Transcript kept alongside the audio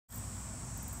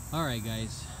Alright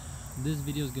guys, this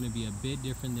video is going to be a bit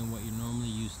different than what you're normally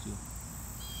used to.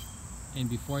 And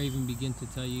before I even begin to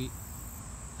tell you,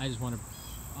 I just want to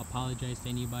apologize to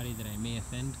anybody that I may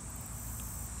offend.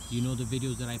 You know the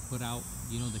videos that I put out,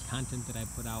 you know the content that I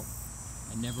put out.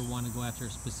 I never want to go after a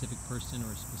specific person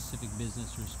or a specific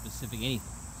business or a specific anything.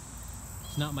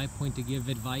 It's not my point to give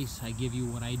advice. I give you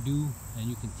what I do and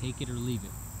you can take it or leave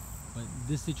it. But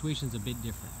this situation is a bit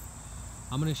different.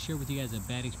 I'm going to share with you guys a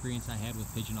bad experience I had with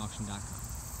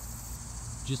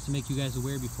PigeonAuction.com. Just to make you guys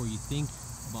aware before you think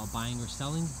about buying or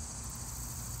selling.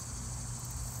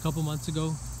 A couple months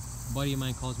ago, a buddy of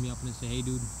mine calls me up and says, "Hey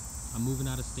dude, I'm moving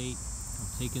out of state.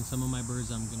 I'm taking some of my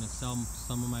birds. I'm going to sell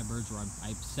some of my birds, or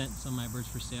I've sent some of my birds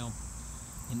for sale."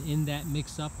 And in that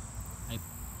mix-up, I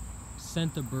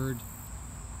sent a bird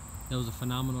that was a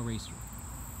phenomenal racer.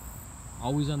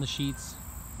 Always on the sheets.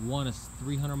 Won a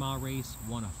 300-mile race,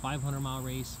 won a 500-mile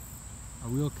race, a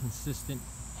real consistent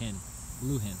hen,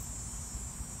 blue hen.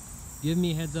 Give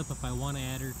me a heads up if I want to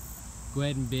add her. Go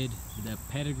ahead and bid. The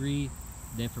pedigree,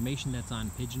 the information that's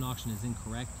on Pigeon Auction is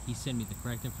incorrect. He sent me the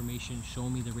correct information, showed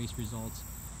me the race results,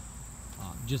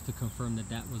 just to confirm that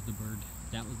that was the bird,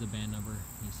 that was the band number.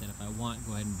 He said if I want,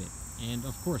 go ahead and bid. And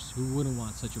of course, who wouldn't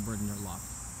want such a bird in their loft?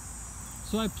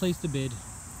 So I placed a bid.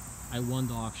 I won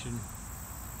the auction.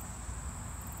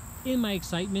 In my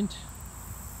excitement,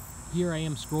 here I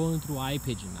am scrolling through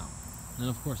iPigeon now. And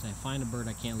of course, I find a bird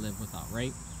I can't live without,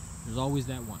 right? There's always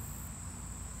that one.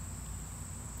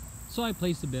 So I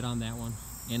placed a bid on that one,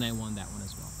 and I won that one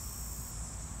as well.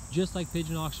 Just like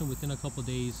Pigeon Auction, within a couple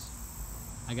days,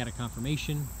 I got a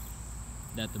confirmation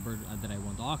that the bird that I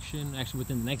won the auction. Actually,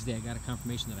 within the next day, I got a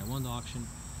confirmation that I won the auction.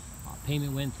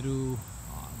 Payment went through,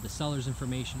 the seller's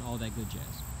information, all that good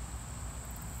jazz.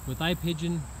 With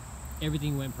iPigeon,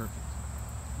 everything went perfect.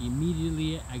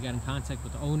 Immediately, I got in contact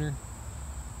with the owner.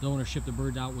 The owner shipped the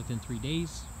bird out within 3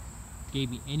 days, gave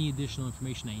me any additional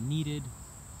information I needed.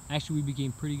 Actually, we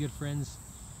became pretty good friends.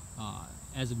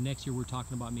 As of next year, we're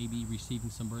talking about maybe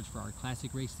receiving some birds for our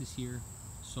classic race this year.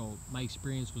 So my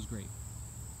experience was great.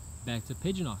 Back to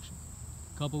Pigeon Auction.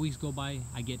 A couple weeks go by,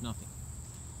 I get nothing.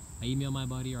 I email my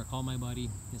buddy, or I call my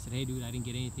buddy and said, "Hey dude, I didn't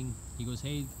get anything." He goes,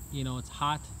 "Hey, you know, it's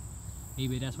hot.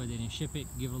 Maybe that's why they didn't ship it.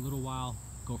 Give it a little while,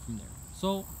 go from there."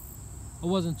 So I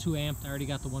wasn't too amped. I already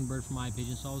got the one bird from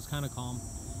iPigeon, so I was kind of calm.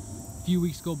 A few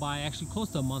weeks go by, actually close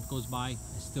to a month goes by,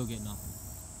 I still get nothing.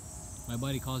 My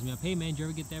buddy calls me up, "Hey man, did you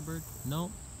ever get that bird?"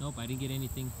 Nope, I didn't get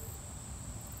anything.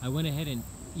 I went ahead and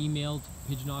emailed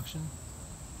Pigeon Auction.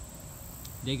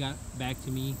 They got back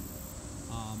to me.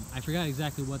 I forgot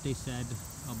exactly what they said,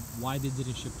 why they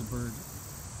didn't ship the bird,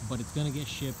 but it's gonna get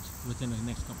shipped within the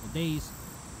next couple of days.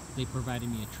 They provided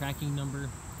me a tracking number.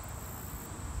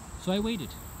 So I waited.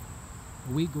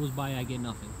 A week goes by, I get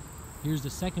nothing. Here's the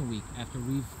second week after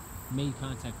we've made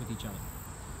contact with each other.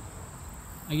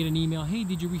 I get an email, "Hey,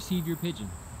 did you receive your pigeon?"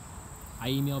 I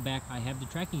email back, "I have the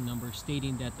tracking number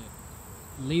stating that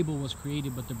the label was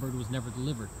created but the bird was never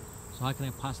delivered. So how can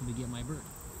I possibly get my bird?"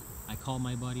 I call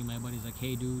my buddy. My buddy's like,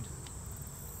 "Hey dude,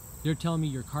 they're telling me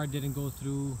your card didn't go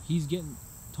through." He's getting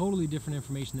totally different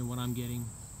information than what I'm getting.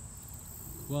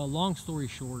 Well, long story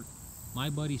short, my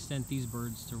buddy sent these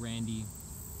birds to Randy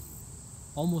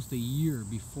almost a year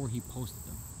before he posted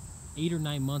them. 8 or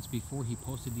 9 months before he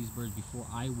posted these birds, before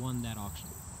I won that auction.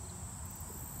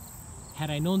 Had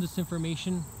I known this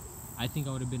information, I think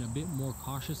I would have been a bit more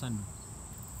cautious on,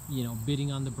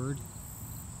 bidding on the bird.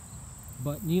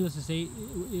 But needless to say,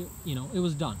 it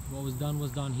was done. What was done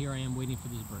was done. Here I am waiting for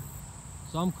this bird.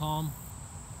 So I'm calm.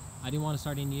 I didn't want to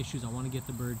start any issues. I want to get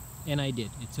the bird, and I did.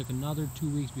 It took another 2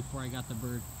 weeks before I got the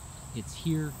bird. It's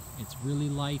here. It's really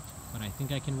light, but I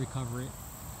think I can recover it.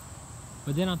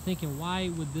 But then I'm thinking, why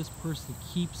would this person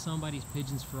keep somebody's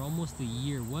pigeons for almost a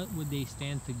year? What would they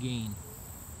stand to gain?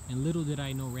 And little did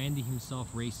I know, Randy himself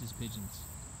races pigeons.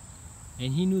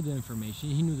 And he knew the information.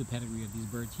 He knew the pedigree of these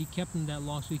birds. He kept them that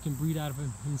long so he can breed out of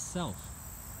them himself.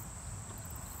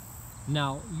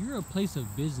 Now, you're a place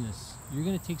of business. You're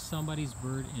going to take somebody's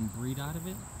bird and breed out of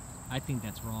it? I think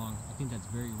that's wrong. I think that's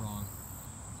very wrong.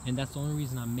 And that's the only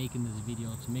reason I'm making this video,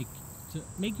 to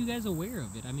make you guys aware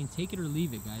of it. I mean, take it or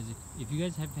leave it, guys. If you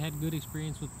guys have had good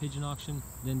experience with Pigeon Auction,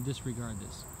 then disregard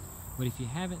this. But if you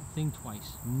haven't, think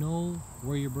twice. Know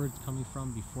where your bird's coming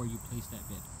from before you place that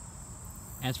bid.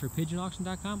 As for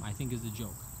PigeonAuction.com, I think is a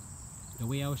joke. The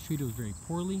way I was treated was very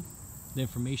poorly. The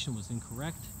information was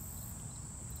incorrect.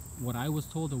 What I was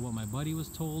told and what my buddy was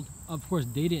told, of course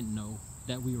they didn't know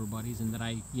that we were buddies and that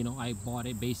I bought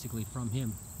it basically from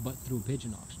him, but through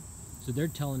Pigeon Auction. So they're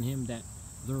telling him that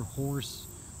their horse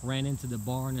ran into the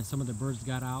barn and some of the birds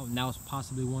got out, and that was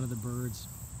possibly one of the birds.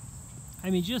 I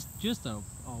mean, just a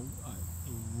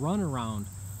run around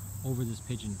over this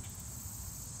pigeon.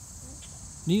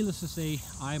 Needless to say,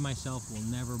 I myself will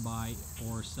never buy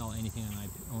or sell anything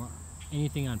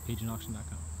on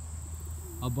pigeonauction.com.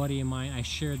 A buddy of mine, I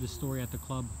shared this story at the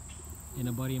club, and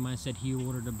a buddy of mine said he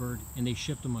ordered a bird and they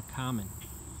shipped him a common.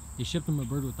 They shipped him a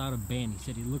bird without a band. He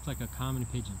said he looked like a common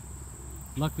pigeon.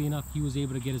 Luckily enough, he was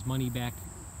able to get his money back,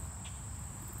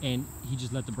 and he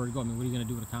just let the bird go. I mean, what are you going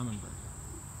to do with a common bird?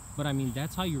 But I mean,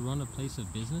 that's how you run a place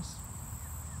of business.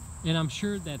 And I'm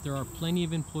sure that there are plenty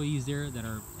of employees there that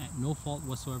are at no fault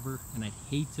whatsoever, and I'd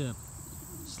hate to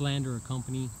slander a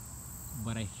company,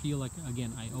 but I feel like,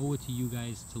 again, I owe it to you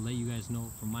guys to let you guys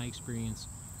know from my experience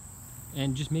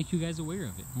and just make you guys aware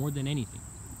of it more than anything.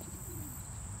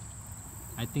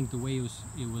 I think the way it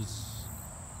was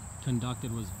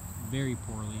conducted was very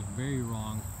poorly, very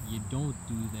wrong. You don't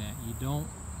do that.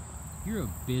 You're a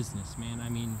business, man. I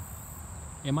mean,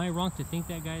 am I wrong to think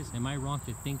that, guys? Am I wrong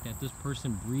to think that this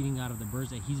person breeding out of the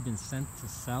birds that he's been sent to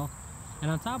sell,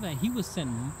 and on top of that, he was sent,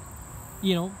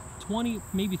 20,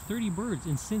 maybe 30 birds,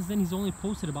 and since then he's only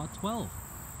posted about 12.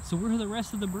 So where are the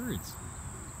rest of the birds?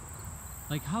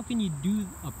 Like, how can you do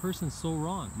a person so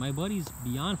wrong? My buddy's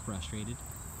beyond frustrated.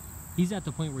 He's at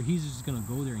the point where he's just gonna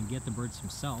go there and get the birds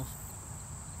himself,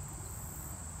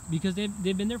 because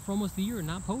they've been there for almost a year and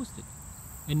not posted.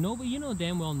 And nobody, you know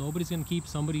damn well, nobody's gonna keep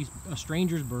a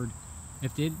stranger's bird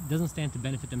if it doesn't stand to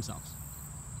benefit themselves.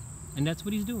 And that's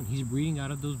what he's doing. He's breeding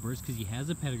out of those birds because he has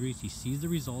the pedigrees, he sees the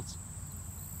results,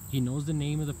 he knows the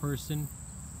name of the person,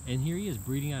 and here he is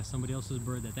breeding out of somebody else's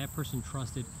bird that person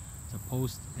trusted to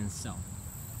post and sell.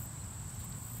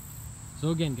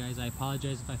 So again, guys, I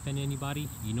apologize if I offend anybody.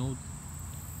 You know,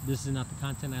 this is not the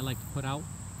content I like to put out,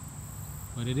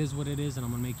 but it is what it is, and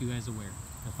I'm gonna make you guys aware.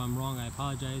 If I'm wrong, I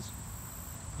apologize.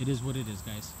 It is what it is,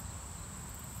 guys.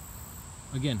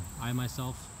 Again, I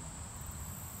myself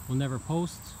will never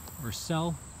post or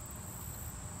sell,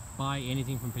 buy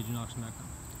anything from pigeonauction.com.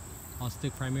 I'll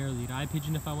stick primarily to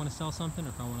iPigeon if I want to sell something, or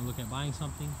if I want to look at buying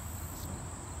something. So,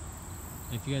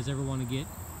 if you guys ever want to get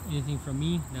anything from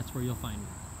me, that's where you'll find me.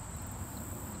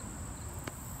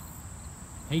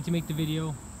 Hate to make the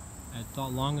video. I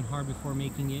thought long and hard before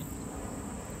making it,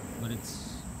 but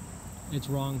it's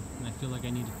wrong, and I feel like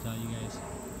I need to tell you guys.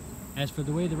 As for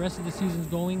the way the rest of the season's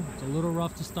going, it's a little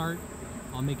rough to start.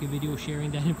 I'll make a video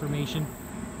sharing that information,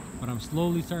 but I'm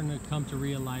slowly starting to come to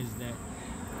realize that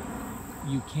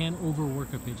you can't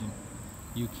overwork a pigeon.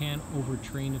 You can't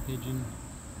overtrain a pigeon.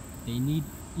 They need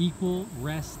equal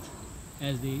rest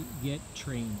as they get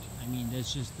trained. I mean,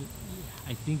 that's just,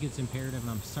 I think it's imperative, and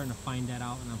I'm starting to find that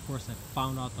out, and of course I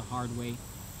found out the hard way.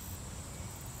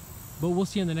 But we'll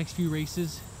see on the next few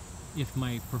races if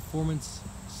my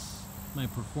performances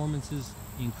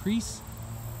increase,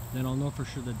 then I'll know for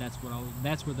sure that that's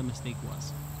where the mistake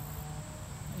was.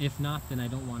 If not, then I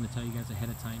don't want to tell you guys ahead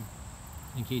of time,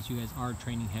 in case you guys are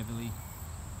training heavily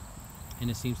and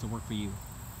it seems to work for you.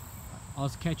 I'll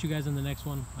catch you guys in the next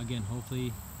one. Again,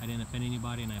 hopefully I didn't offend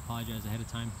anybody, and I apologize ahead of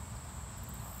time.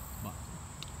 But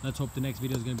let's hope the next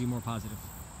video is going to be more positive.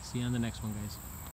 See you on the next one, guys.